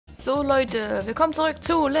So Leute, willkommen zurück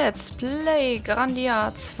zu Let's Play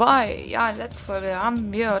Grandia 2. Ja, in der letzten Folge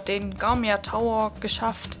haben wir den Grandia Tower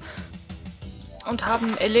geschafft und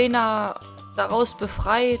haben Elena daraus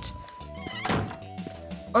befreit.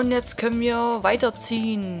 Und jetzt können wir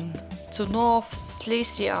weiterziehen zu North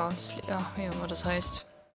Silesia. Ja, wie immer das heißt.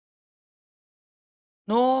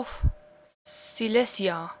 North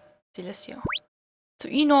Silesia. Zu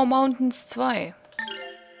Inner Mountains 2.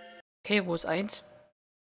 Okay, wo ist 1?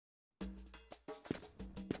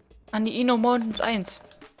 An die Inner Mountains 1.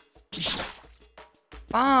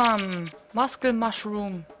 Bam! Muscle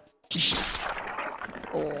Mushroom.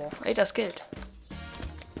 Oh, ey, das Geld.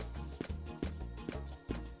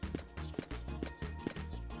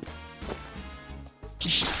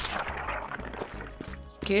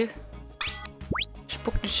 Okay.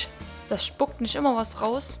 Spuckt nicht. Das spuckt nicht immer was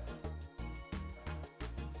raus.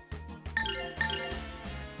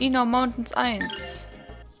 Inner Mountains 1.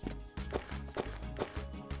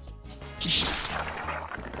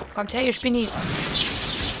 Kommt her, ihr Spinnis.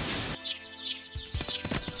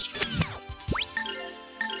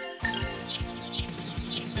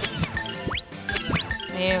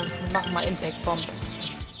 Nee, wir machen mal Impact Bomb.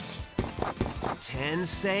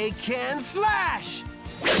 Tensei can slash.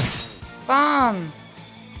 Bam.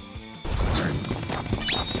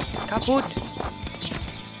 Kaputt.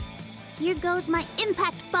 Here goes my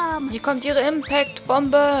impact bomb. Hier kommt ihre Impact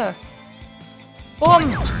Bombe.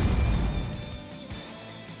 Bumm.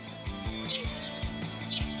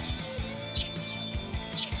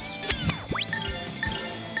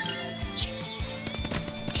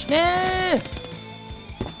 Schnell!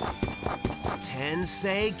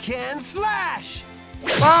 Tensei can slash.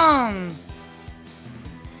 Bam!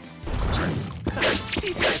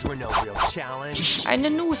 These guys were no real challenge. Eine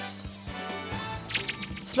Nuss.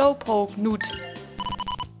 Slowpoke Nut.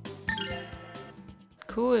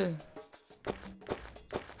 Cool.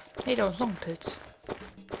 Hey, da ist noch ein Pilz.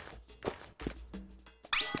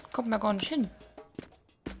 Kommt mir gar nicht hin.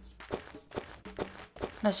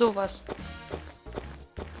 Na sowas.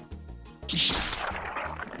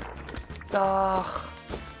 Doch.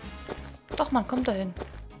 Doch, man kommt dahin.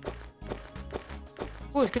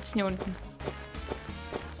 Cool, was gibt's denn hier unten?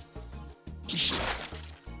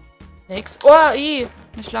 Nix. Oh, eine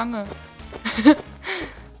Schlange.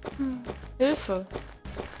 Hilfe.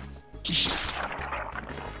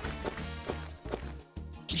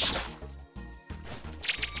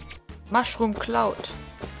 Mushroom Cloud.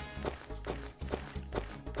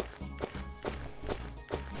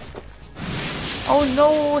 Oh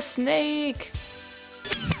no, Snake!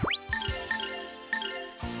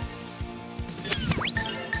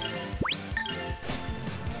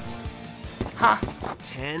 Ha!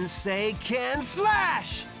 Tensei can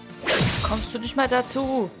slash. Kommst du nicht mal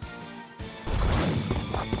dazu?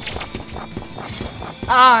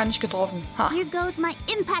 Ah, nicht getroffen. Ha! Here goes my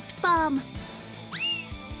impact bomb.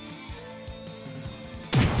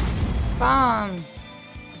 Bam!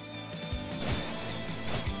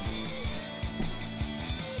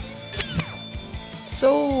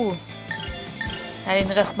 So. Ja, den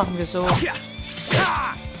Rest machen wir so.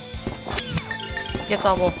 Jetzt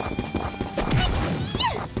aber.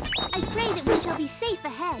 I pray that we shall be safe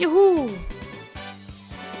ahead. Juhu!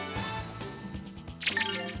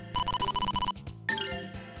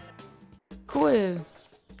 Cool.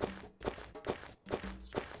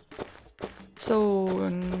 So,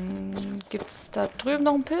 gibt's da drüben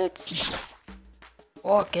noch einen Pilz?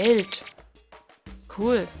 Oh, Geld.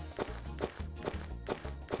 Cool.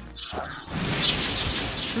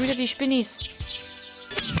 Schon wieder die Spinnis.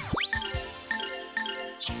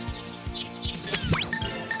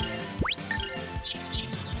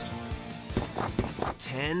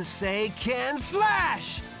 Tensei can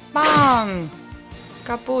slash. Bam!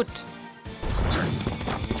 Kaputt.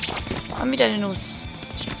 Haben wieder eine Nuss.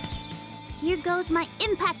 Here goes my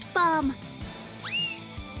impact bomb.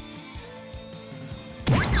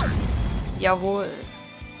 Jawohl.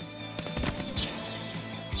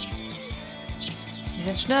 Die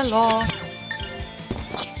sind schneller.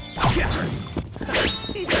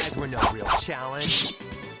 These guys were no real challenge.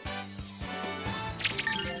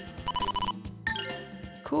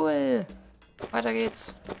 Cool. Weiter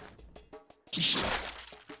geht's.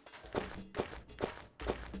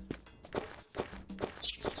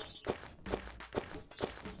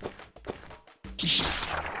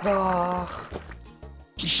 Doch.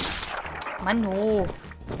 Mann, oh.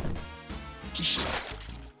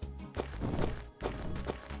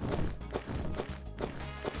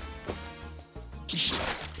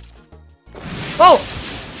 Oh!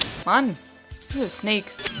 Mann. Snake.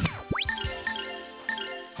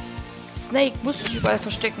 Snake muss sich überall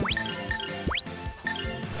verstecken.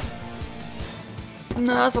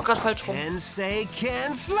 Na, ist doch gerade falsch rum. Can say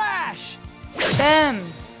can slash. Bam!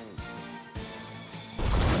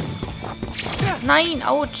 Nein,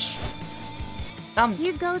 ouch! Verdammt.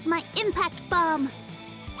 Here goes my impact bomb.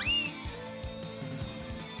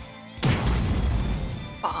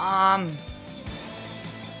 Bam!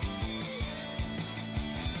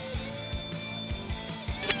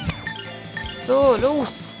 So,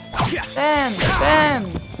 los! Bam!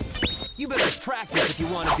 Bam! You better practice if you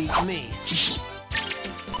want to beat me.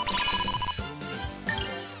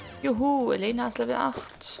 Juhu, Elena ist Level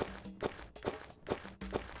 8.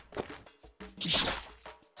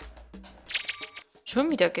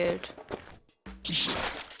 Schon wieder Geld.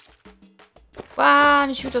 Wow,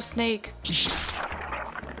 nicht wieder Snake.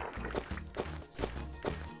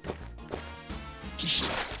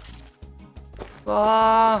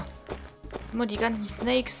 Boah. Immer die ganzen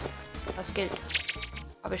Snakes. Das Geld.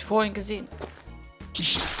 Habe ich vorhin gesehen.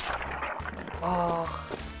 Och.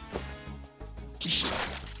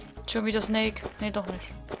 Schon wieder Snake? Nee, doch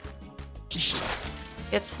nicht.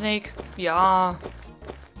 Jetzt Snake. Ja.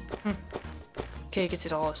 Okay, geht's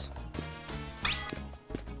wieder raus.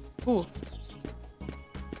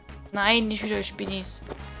 Nein, nicht wieder Spinnis.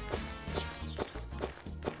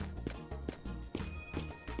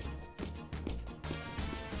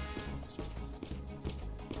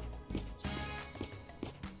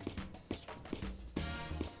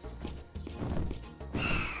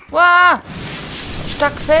 Wow!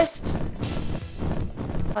 Stack fest!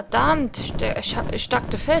 Verdammt! Ich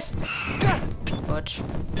stackte fest! Quatsch.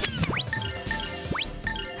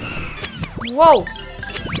 Wow!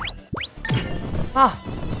 Ah!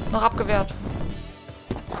 Noch abgewehrt.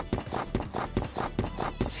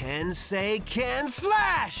 Tensei can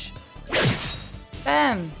slash.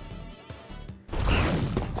 Bam!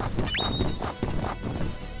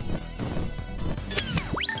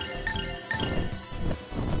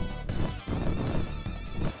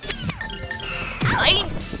 Nein!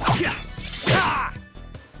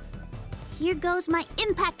 Here goes my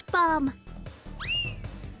impact bomb.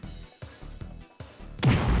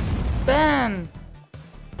 Bam!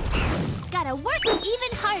 Gotta work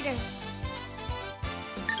even harder.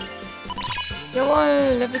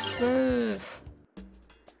 Jawohl, Level 12.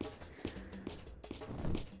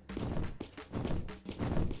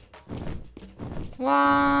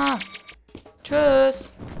 Wow.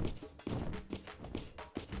 Tschüss.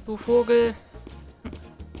 Du Vogel.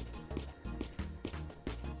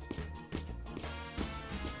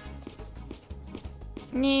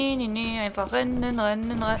 Nee, einfach rennen.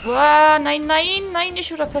 Wow, nein,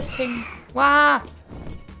 nicht wieder festhängen. Wow.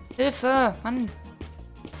 Hilfe, Mann.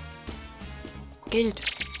 Gilt.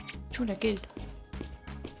 Schon der gilt.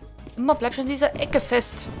 Immer bleib schon in dieser Ecke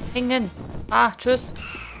festhängen. Ah, tschüss.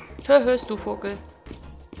 Tschüss, du Vogel.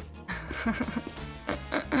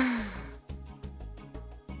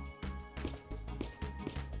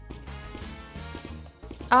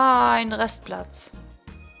 Ah, ein Restplatz.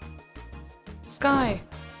 Sky.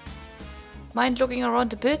 Mind looking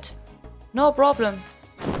around a bit? No problem.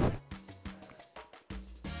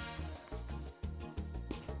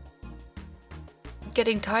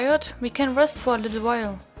 Getting tired? We can rest for a little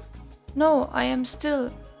while. No, I am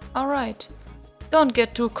still alright. Don't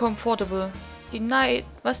get too comfortable. The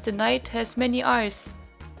night has many eyes.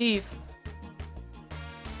 Leave.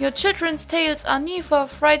 Your children's tales are neither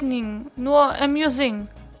frightening nor amusing.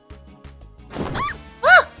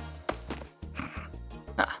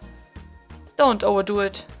 Don't overdo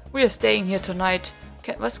it. We are staying here tonight.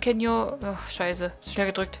 Was can you... Ach, scheiße.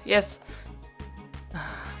 Schnell gedrückt. Yes.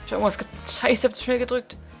 Ich hab irgendwas... Scheiße, hab schnell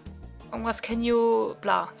gedrückt. Irgendwas can you...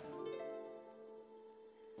 Bla.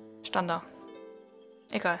 Stand da.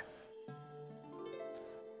 Egal.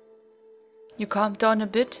 You calm down a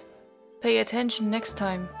bit? Pay attention next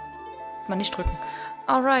time. Mal nicht drücken.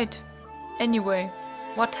 Alright. Anyway.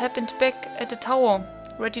 What happened back at the tower?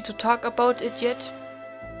 Ready to talk about it yet?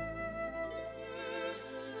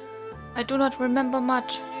 I do not remember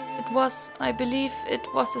much. I believe it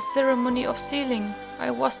was a ceremony of sealing.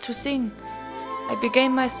 I was to sing. I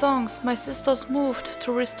began my songs. My sisters moved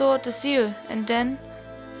to restore the seal. And then?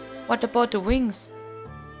 What about the wings?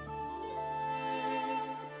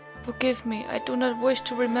 Forgive me, I do not wish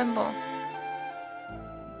to remember.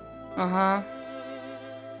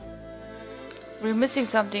 We're missing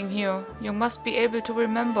something here. You must be able to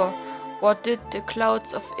remember. What did the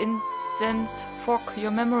clouds of incense fog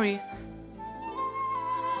your memory?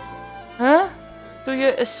 Huh? Do you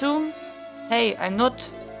assume? Hey, I'm not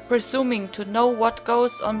presuming to know what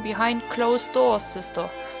goes on behind closed doors, sister.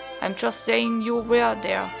 I'm just saying you were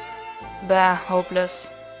there. Bah, hopeless.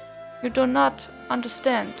 You do not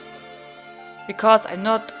understand. Because I'm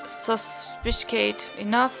not sophisticated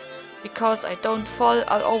enough. Because I don't fall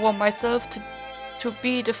all over myself to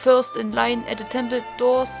be the first in line at the temple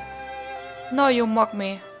doors. No, you mock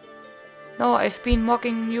me. No, I've been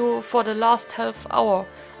mocking you for the last half hour.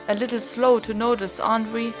 A little slow to notice,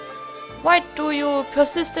 aren't we? Why do you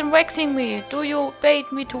persist in vexing me? Do you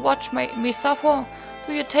bait me to watch me suffer?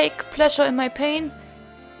 Do you take pleasure in my pain?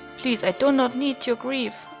 Please, I do not need your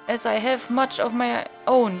grief, as I have much of my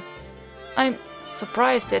own. I'm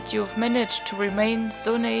surprised that you've managed to remain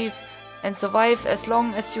so naive and survive as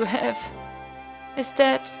long as you have. Is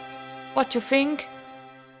that what you think?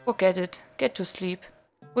 Forget it. Get to sleep.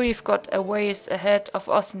 We've got a ways ahead of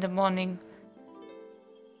us in the morning.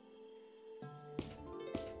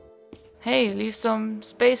 Hey, leave some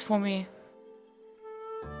space for me.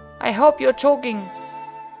 I hope you're joking.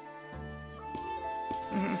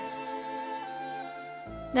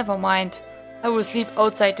 Never mind. I will sleep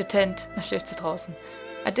outside the tent. Da schläft sie draußen.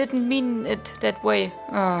 I didn't mean it that way.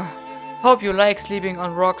 Hope you like sleeping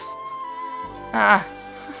on rocks.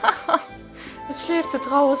 Jetzt schläft sie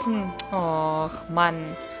draußen. Och,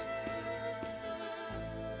 Mann.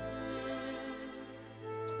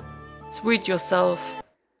 Sweet yourself.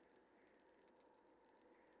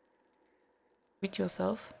 Sweet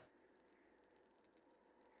yourself?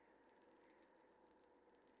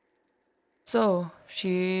 So,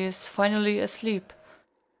 she is finally asleep.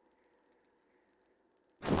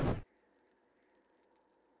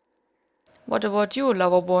 What about you,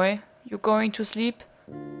 lover boy? You going to sleep?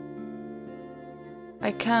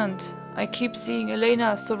 I can't. I keep seeing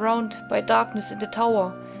Elena surrounded by darkness in the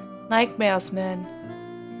tower. Nightmares, man.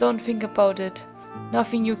 Don't think about it.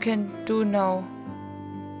 Nothing you can do now.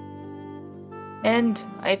 And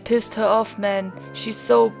I pissed her off, man. She's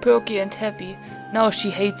so perky and happy. Now she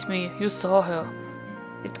hates me. You saw her.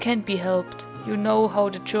 It can't be helped. You know how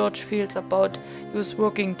the church feels about us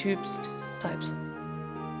working types.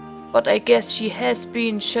 But I guess she has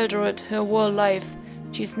been sheltered her whole life.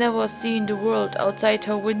 She's never seen the world outside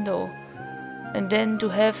her window. And then to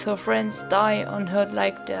have her friends die on her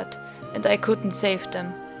like that, and I couldn't save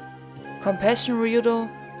them. Compassion, Ryudo?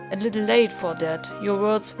 A little late for that. Your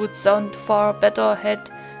words would sound far better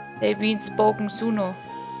had they been spoken sooner.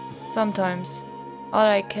 Sometimes. All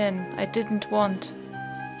I didn't want.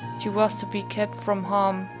 She was to be kept from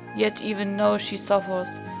harm, yet even now she suffers,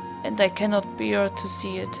 and I cannot bear to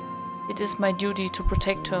see it. It is my duty to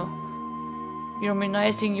protect her. You're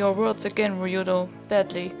minimizing your words again, Ryudo,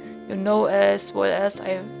 badly. You know as well as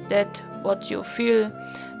I that what you feel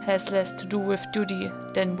has less to do with duty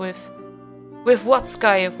than with... With what,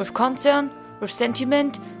 Sky? With concern? With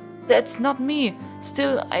sentiment? That's not me.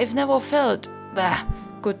 Still, I've never felt... Bah.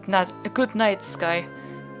 Good night, Sky.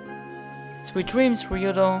 Sweet dreams,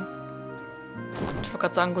 Ryudo. Ich wollte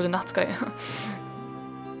gerade sagen, gute Nacht, Sky.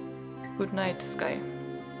 Good night, Sky.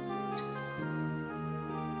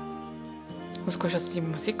 Ich muss gucken, dass die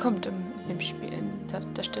Musik kommt in dem Spiel, in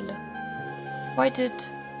der Stelle. Why did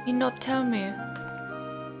he not tell me?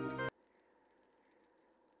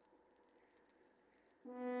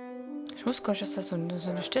 Ich wusste gar nicht, dass da so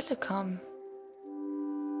eine Stelle kam.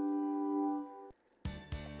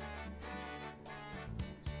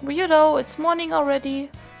 Weirdo, it's morning already.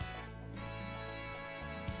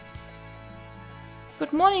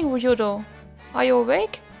 Good morning, Weirdo. Are you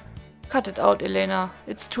awake? Cut it out, Elena.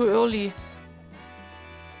 It's too early.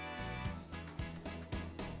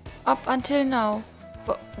 Up until now.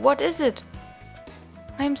 What is it?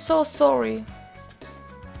 I'm so sorry.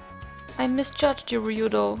 I misjudged you,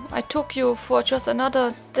 Ryudo. I took you for just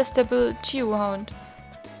another detestable Chihuhound.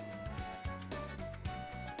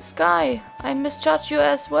 Sky, I misjudged you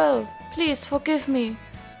as well. Please forgive me.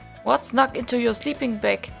 What snuck into your sleeping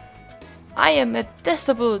bag? I am a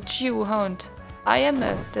detestable Chihuhound. I am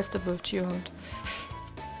a detestable Chihuhound.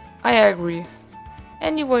 I agree.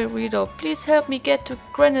 Anyway, Ryudo, please help me get to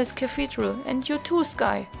Grandia's Cathedral. And you too,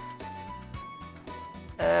 Sky.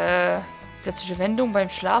 Plötzliche Wendung beim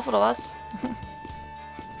Schlaf oder was?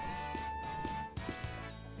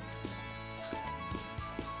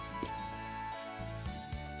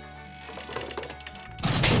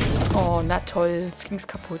 Oh, na toll. Jetzt ging's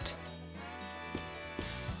kaputt.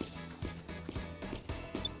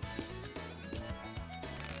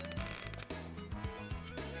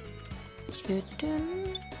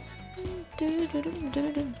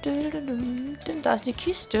 Da ist eine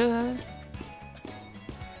Kiste.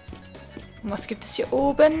 Und was gibt es hier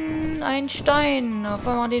oben? Ein Stein. Auf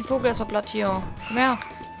einmal den Vogel erstmal platt hier. Komm her.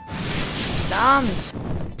 Verdammt.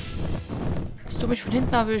 Hast du mich von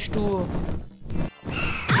hinten erwischt, du?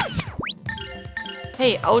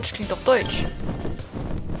 Hey, ouch, klingt doch deutsch.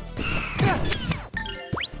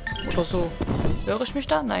 Oder so. Höre ich mich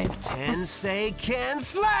da? Nein. Tensei can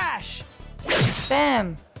slash.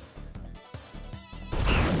 Bam.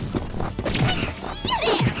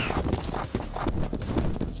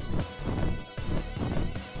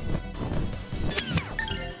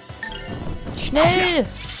 Schnell!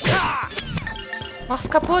 Mach's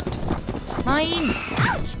kaputt! Nein!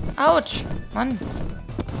 Autsch! Mann!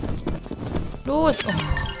 Los!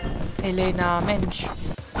 Oh. Elena, Mensch!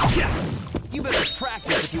 You better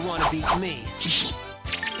practice if you want to beat me. Ist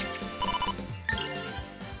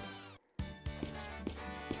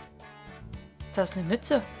das eine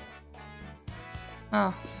Mütze?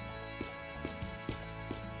 Ah.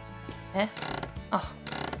 Hä? Ach.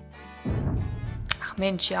 Ach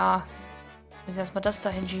Mensch, ja. Müssen erstmal das da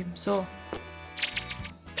hinschieben. So.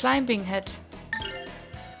 Climbing Head.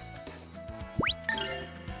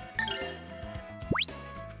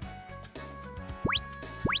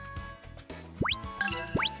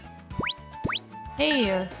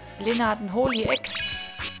 Hey, Lena hat ein Holy Egg.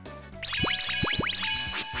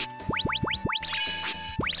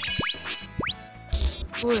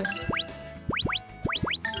 Cool.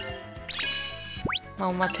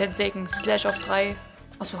 Machen wir mal 10 Segen. Slash auf 3.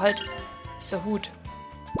 Achso, halt. Dieser Hut.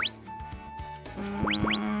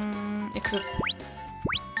 Equip.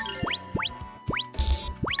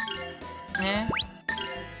 Ne?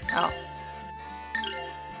 Ja.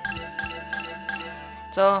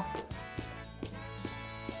 So.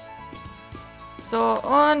 So,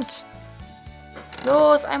 und...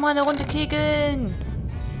 Los, einmal eine Runde kegeln.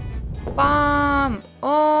 Bam.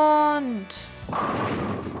 Und...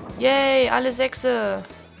 Yay, alle 6.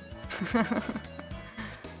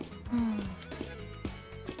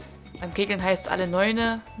 Beim Kegeln heißt alle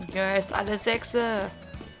 9. Hier heißt alle 6.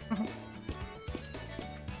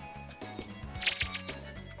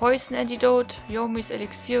 Poison Antidote, Yomi's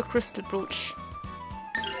Elixier, Crystal Brooch.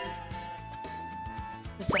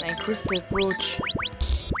 Was ist denn ein Crystal Brooch?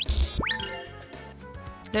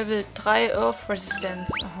 Level 3 Earth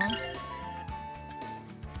Resistance. Aha.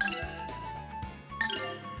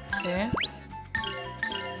 Okay.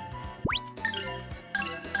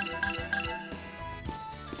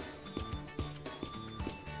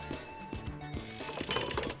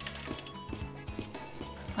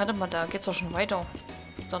 Warte mal, da geht's doch schon weiter.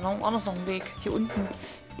 Da noch anders noch ein Weg. Hier unten.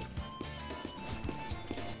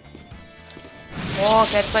 Boah,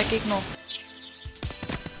 gleich 2 Gegner.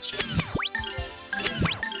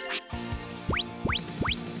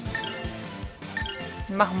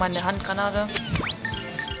 Wir machen mal eine Handgranate.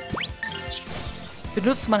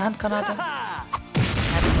 Benutzt mal eine Handgranate. Ja,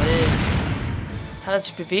 toll. Jetzt hat er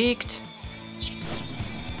sich bewegt.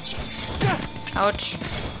 Autsch.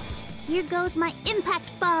 Here goes my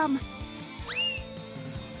impact bomb.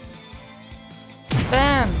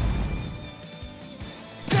 Bam.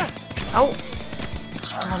 Au.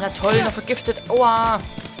 Oh, na toll, noch vergiftet. Aua.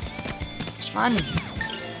 Mann.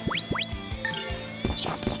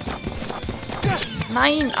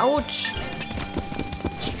 Nein, ouch.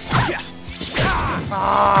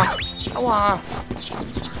 Ah, aua.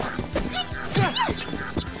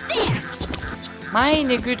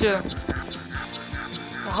 Meine Güte.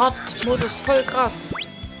 Der Hard-Modus voll krass.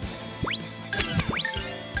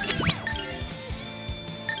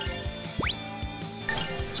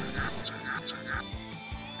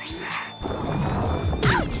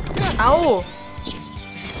 Au.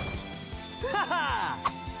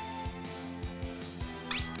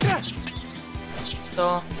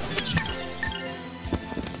 So.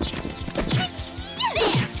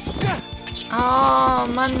 Ah,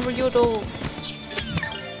 Mann, Ryudo.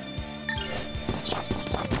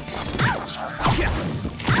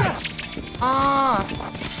 Ah.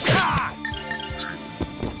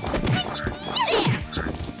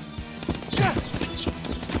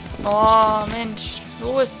 Oh, Mensch.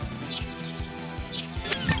 Los.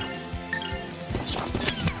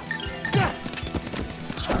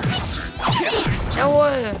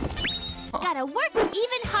 Jawohl. Gotta work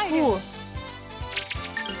even harder.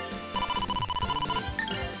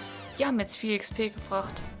 Die haben jetzt viel XP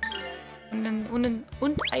gebracht. Und ein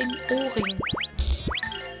Ohrring.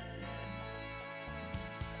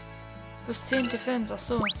 Plus 10 Defense.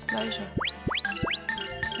 Achso, das gleiche.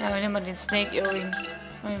 Ja, wir nehmen mal den Snake Earring.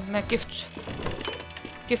 Mehr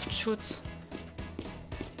Giftschutz.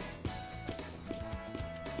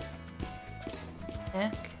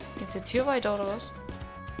 Hä? Geht's jetzt hier weiter oder was?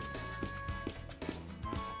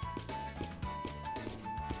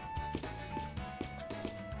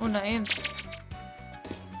 Oh nein.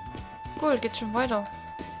 Cool, geht's schon weiter.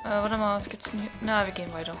 Warte mal, was gibt's denn hier? Na, wir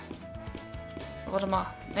gehen weiter. Warte mal.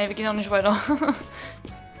 Ne, wir gehen auch nicht weiter.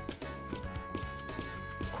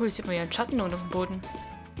 Cool, hier sieht man ja einen Schatten unten auf dem Boden.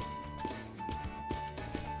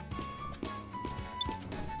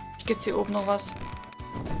 Gibt's hier oben noch was?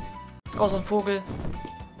 Außer ein Vogel.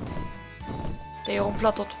 Der hier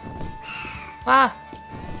rumflattert. Ah!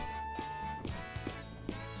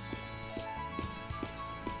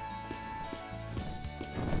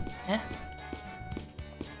 Hä?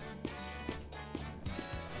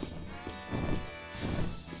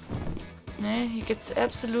 Ne, hier gibt's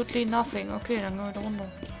absolutely nothing. Okay, dann gehen wir da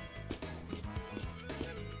runter.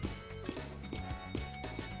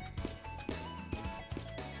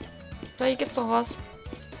 Da hier gibt's noch was.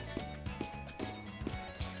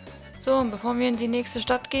 So, und bevor wir in die nächste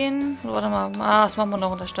Stadt gehen... Warte mal. Ah, das machen wir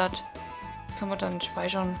noch in der Stadt. Können wir dann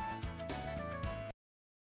speichern.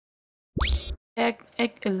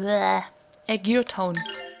 Town.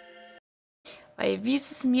 Weil wie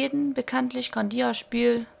ist es in jedem bekanntlich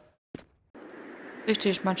Grandia-Spiel?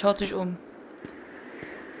 Richtig, man schaut sich um.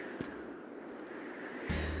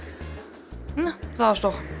 Na, sag ich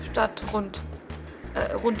doch. Stadt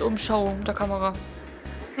Rundumschau der Kamera.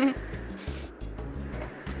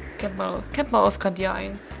 Kennt man aus Grandia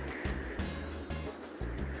 1.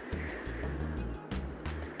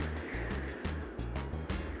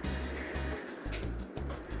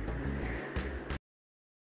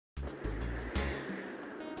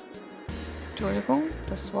 Entschuldigung,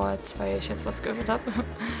 das war jetzt, weil ich jetzt was geöffnet habe.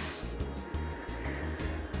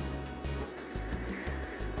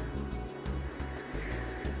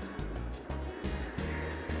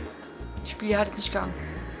 Spiel hat es nicht gegangen.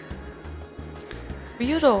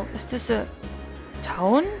 Weirdo, is this a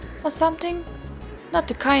town or something? Not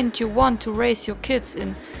the kind you want to raise your kids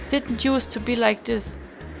in. Didn't used to be like this.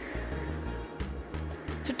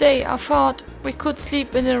 Today I thought we could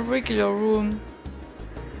sleep in a regular room.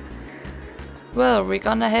 Well, we're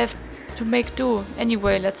gonna have to make do.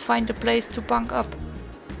 Anyway, let's find a place to bunk up.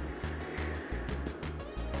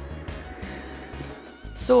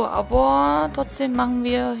 So, aber trotzdem machen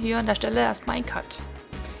wir hier an der Stelle erstmal einen Cut.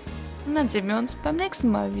 Und dann sehen wir uns beim nächsten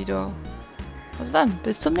Mal wieder. Also dann,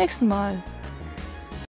 bis zum nächsten Mal.